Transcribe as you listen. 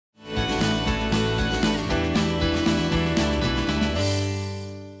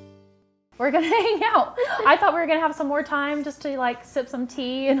we're going to hang out. I thought we were going to have some more time just to like sip some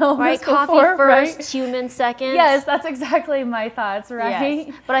tea and all right, this coffee before, first, right? human second. Yes, that's exactly my thoughts, right?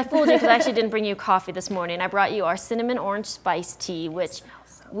 Yes. But I fooled you because I actually didn't bring you coffee this morning. I brought you our cinnamon orange spice tea, which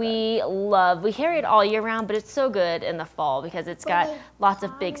we love. We carry it all year round, but it's so good in the fall because it's got lots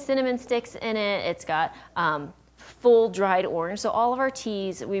of big cinnamon sticks in it. It's got full dried orange. So all of our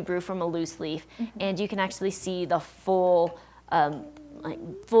teas we brew from a loose leaf, and you can actually see the full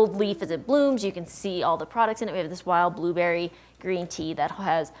full leaf as it blooms. You can see all the products in it. We have this wild blueberry green tea that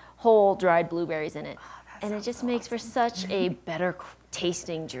has whole dried blueberries in it. And it just makes for such a better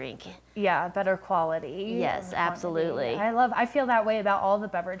tasting drink. Yeah, better quality. Yes, absolutely. I feel that way about all the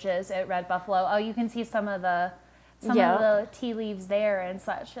beverages at Red Buffalo. Oh, you can see some of the tea leaves there and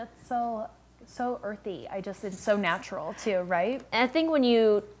such. It's so earthy. It's so natural too, right? And I think when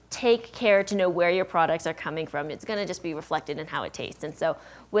you take care to know where your products are coming from, it's going to just be reflected in how it tastes. And so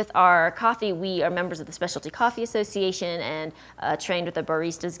with our coffee, we are members of the Specialty Coffee Association and trained with the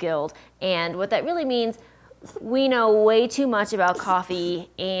Baristas Guild. And what that really means, we know way too much about coffee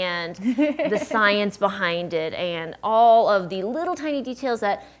and the science behind it and all of the little tiny details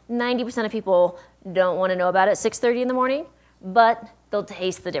that 90% of people don't want to know about at 6:30 in the morning, but they'll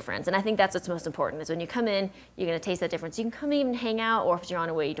taste the difference. And I think that's what's most important, is when you come in, you're going to taste that difference. You can come in and hang out, or if you're on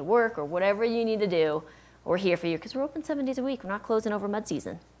your way to work or whatever you need to do, we're here for you because we're open 7 days a week. We're not closing over mud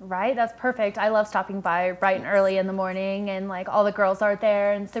season. Right, that's perfect. I love stopping by bright and early in the morning, and like all the girls are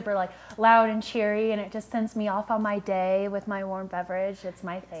there and super like loud and cheery, and it just sends me off on my day with my warm beverage. It's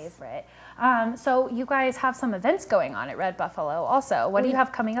my favorite. So you guys have some events going on at Red Buffalo also. What do you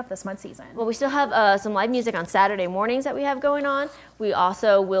have coming up this mud season? Well, we still have some live music on Saturday mornings that we have going on. We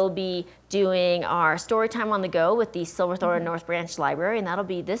also will be doing our story time on the go with the Silverthorne North Branch Library, and that'll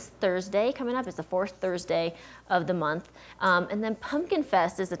be this Thursday coming up. It's the 4th Thursday of the month. And then Pumpkin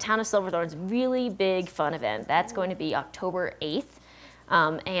Fest is the town of Silverthorne's really big fun event. That's going to be October 8th.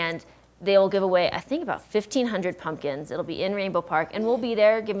 And they'll give away, I think, about 1,500 pumpkins. It'll be in Rainbow Park, and we'll be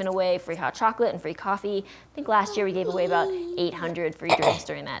there giving away free hot chocolate and free coffee. I think last year we gave away about 800 free drinks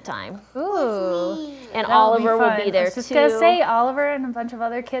during that time. Ooh. And Oliver will be there too. I was just going to say, Oliver and a bunch of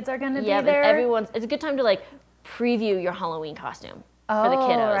other kids are going to be there. Yeah, it's a good time to like preview your Halloween costume for the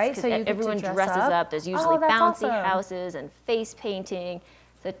kiddos. Right, so everyone dresses up. There's usually bouncy houses and face painting.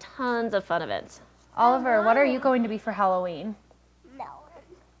 So tons of fun events. Oliver, what are you going to be for Halloween?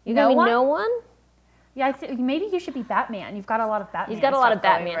 You gonna be no one? Yeah, maybe you should be Batman. You've got a lot of Batman. He's got a lot of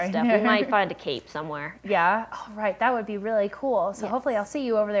Batman right? stuff. We might find a cape somewhere. Yeah. Oh, right. That would be really cool. So hopefully I'll see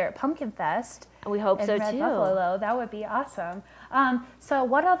you over there at Pumpkin Fest. And we hope so Red too. Buffalo. That would be awesome. So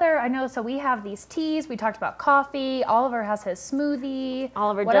what other? I know. So we have these teas. We talked about coffee. Oliver has his smoothie.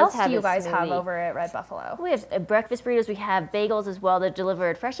 What else do you guys have over at Red Buffalo? We have breakfast burritos. We have bagels as well. They're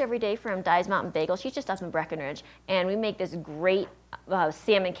delivered fresh every day from Di's Mountain Bagel. She's just up in Breckenridge, and we make this great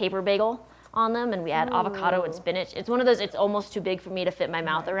salmon caper bagel on them, and we add avocado and spinach. It's one of those, it's almost too big for me to fit my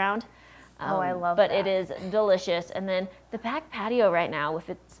mouth around. I love but that. It is delicious. And then the back patio right now,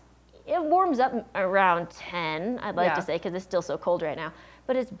 it warms up around 10, I'd like to say, because it's still so cold right now.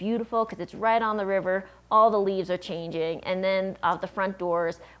 But it's beautiful because it's right on the river. All the leaves are changing. And then out the front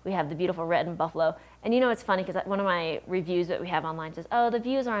doors, we have the beautiful red and buffalo. And you know, it's funny because one of my reviews that we have online says, oh, the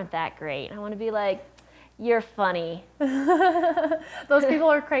views aren't that great. And I want to be like, you're funny. Those people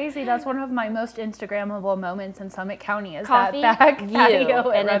are crazy. That's one of my most Instagrammable moments in Summit County is Coffee that back view, patio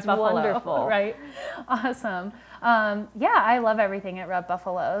at and Red it's Buffalo. wonderful. Right? Awesome. Yeah, I love everything at Red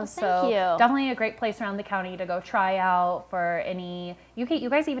Buffalo. Thank you. Definitely a great place around the county to go try out for any. You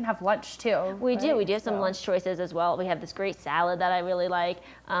guys even have lunch too. We do. We do have some lunch choices as well. We have this great salad that I really like,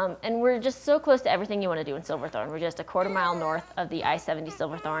 and we're just so close to everything you want to do in Silverthorne. We're just a quarter mile north of the I-70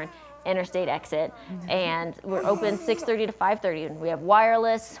 Silverthorne interstate exit, and we're open 6:30 to 5:30. And we have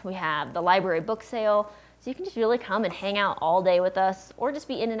wireless. We have the library book sale, so you can just really come and hang out all day with us, or just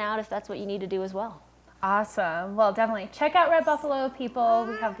be in and out if that's what you need to do as well. Awesome. Well, definitely check out Red Buffalo, people.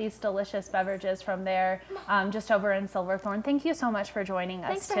 We have these delicious beverages from there, just over in Silverthorne. Thank you so much for joining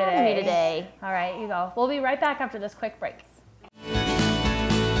us today. Thanks for having me today. All right, you go. We'll be right back after this quick break.